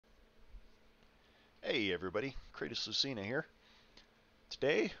Hey everybody, Kratos Lucina here.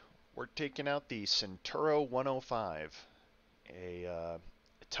 Today we're taking out the Centauro 105, a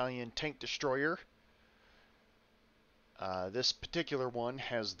Italian tank destroyer. This particular one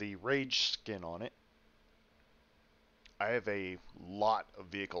has the Rage skin on it. I have a lot of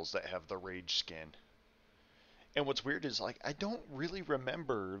vehicles that have the Rage skin. And what's weird is I don't really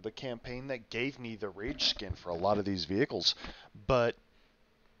remember the campaign that gave me the Rage skin for a lot of these vehicles, but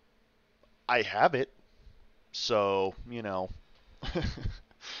I have it, so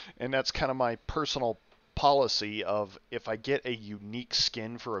and that's kind of my personal policy of if I get a unique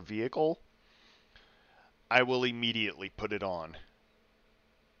skin for a vehicle, I will immediately put it on.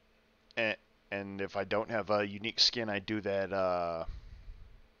 And, and if I don't have a unique skin, I do that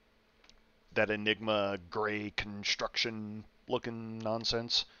Enigma gray construction looking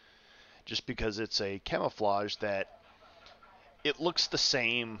nonsense. Just because it's a camouflage that it looks the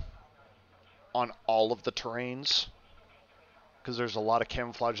same on all of the terrains. Because there's a lot of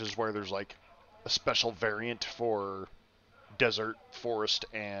camouflages where there's like a special variant for desert, forest,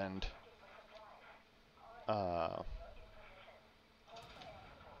 and uh,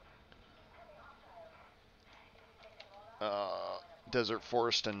 uh, desert,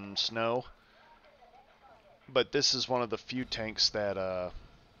 forest, and snow. But this is one of the few tanks that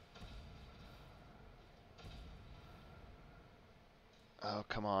oh,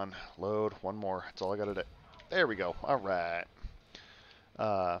 come on, load one more. That's all I gotta do. There we go. All right.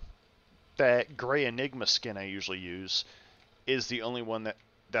 Uh, that gray Enigma skin I usually use is the only one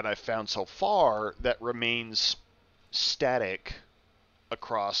that I've found so far that remains static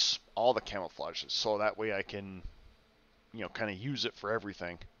across all the camouflages. So that way I can, kind of use it for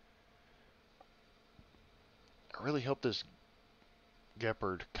everything. I really hope this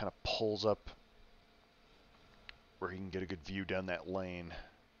Gepard kind of pulls up where he can get a good view down that lane.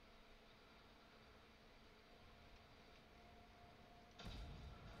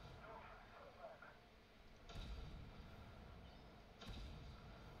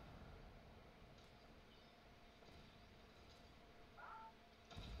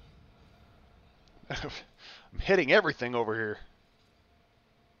 I'm hitting everything over here.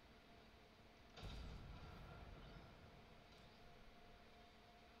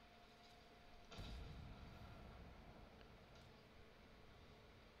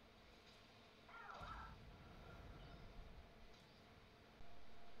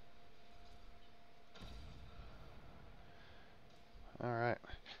 Alright.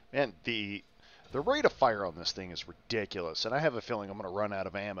 Man, the rate of fire on this thing is ridiculous, and I have a feeling I'm going to run out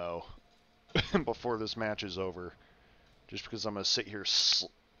of ammo before this match is over. Just because I'm going to sit here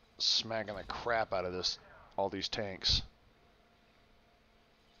smacking the crap out of all these tanks.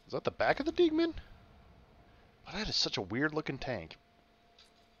 Is that the back of the Deagman? Oh, that is such a weird looking tank.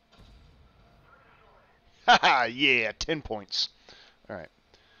 Haha, yeah, 10 points. Alright.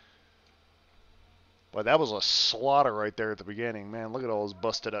 But that was a slaughter right there at the beginning. Man, look at all those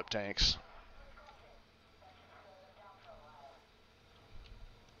busted up tanks.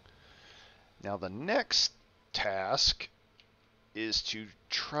 Now the next task is to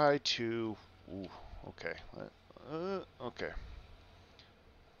try to... Ooh, okay. Okay.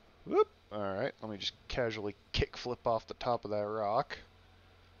 Whoop. Alright, let me just casually kickflip off the top of that rock.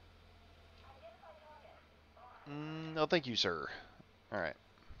 No, thank you, sir. Alright.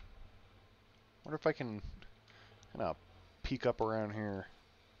 Wonder if I can kind of peek up around here.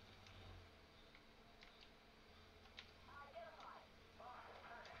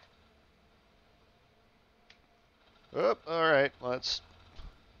 Oh, alright, let's...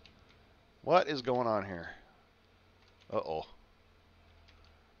 What is going on here? Uh-oh.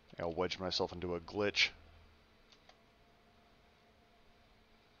 I'll wedge myself into a glitch.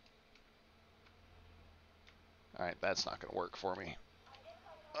 Alright, that's not going to work for me.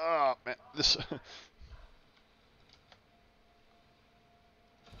 Oh, man, this...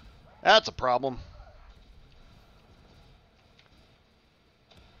 That's a problem.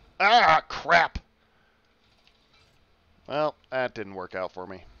 Ah, crap! Well, that didn't work out for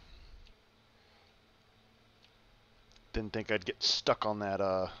me. Didn't think I'd get stuck on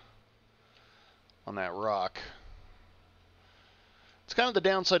that rock. It's kind of the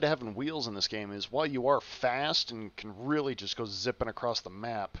downside to having wheels in this game is while you are fast and can really just go zipping across the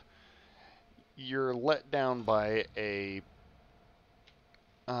map, you're let down by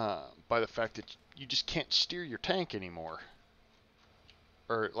by the fact that you just can't steer your tank anymore.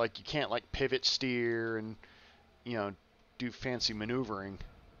 Or like you can't like pivot steer and do fancy maneuvering.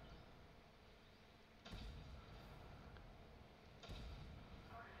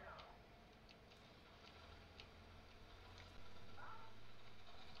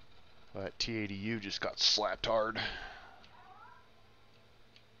 But T80U just got slapped hard.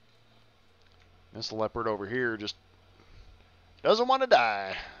 This leopard over here just doesn't want to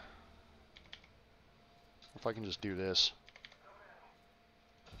die. If I can just do this.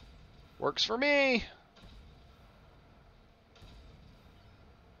 Works for me.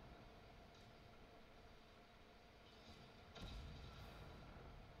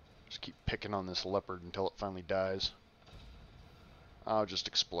 Just keep picking on this leopard until it finally dies. I'll just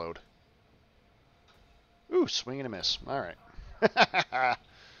explode. Ooh, swing and a miss. Alright.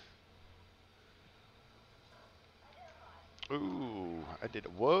 Ooh, I did.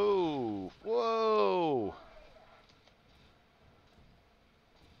 Whoa! Whoa!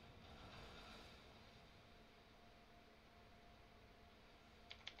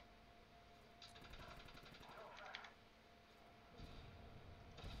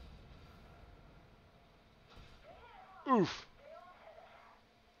 Oof!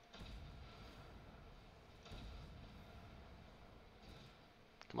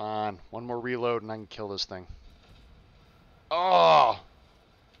 Come on, one more reload and I can kill this thing. Oh!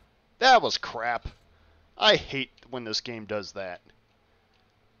 That was crap. I hate when this game does that.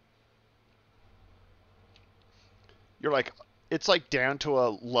 You're like, it's like down to a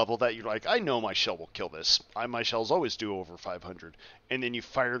level that you're like, I know my shell will kill this. My shells always do over 500. And then you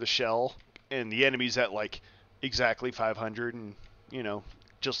fire the shell, and the enemy's at like exactly 500, and you know,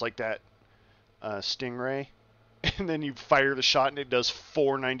 just like that stingray. And then you fire the shot and it does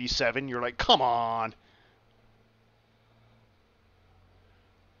 497. You're like, come on.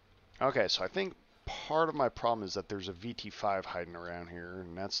 Okay, so I think part of my problem is that there's a VT5 hiding around here,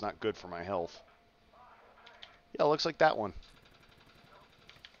 and that's not good for my health. Yeah, it looks like that one.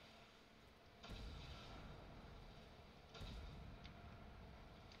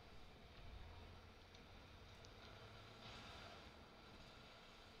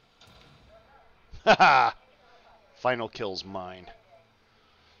 Haha! Final kill's mine.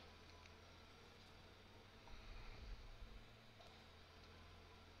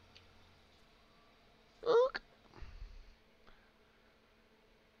 Ook.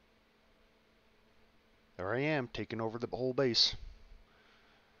 There I am, taking over the whole base.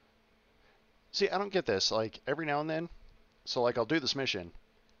 See, I don't get this. Like, every now and then, so like I'll do this mission,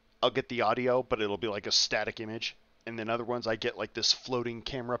 I'll get the audio, but it'll be like a static image. And then other ones I get like this floating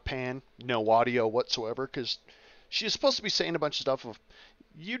camera pan, no audio whatsoever, because she's supposed to be saying a bunch of stuff of,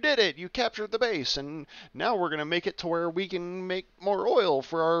 you did it, you captured the base, and now we're going to make it to where we can make more oil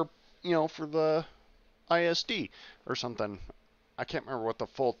for our, you know, for the ISD or something. I can't remember what the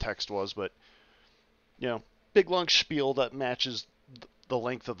full text was, but, you know, big long spiel that matches the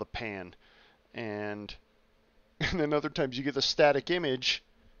length of the pan. And then other times you get the static image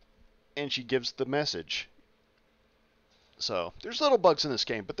and she gives the message. So there's little bugs in this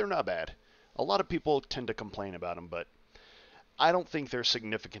game, but they're not bad. A lot of people tend to complain about them, but I don't think they're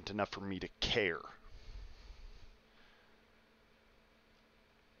significant enough for me to care.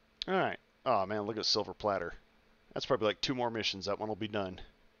 Alright. Oh man, look at Silver Platter. That's probably like 2 more missions. That one will be done.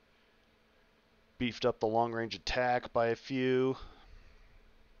 Beefed up the long range attack by a few.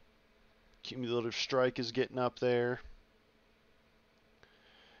 Cumulative strike is getting up there.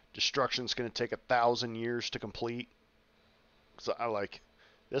 Destruction's going to take 1,000 years to complete. So I like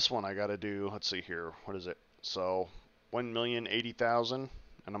this one. I got to do, let's see here, what is it? So 1,080,000,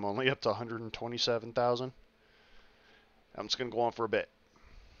 and I'm only up to 127,000. I'm just going to go on for a bit.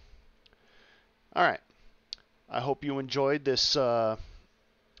 All right. I hope you enjoyed this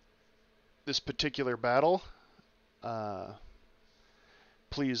this particular battle.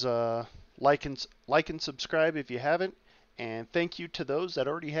 Please like and subscribe if you haven't, and thank you to those that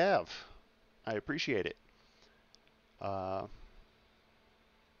already have. I appreciate it.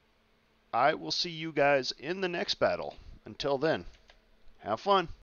 I will see you guys in the next battle. Until then, have fun.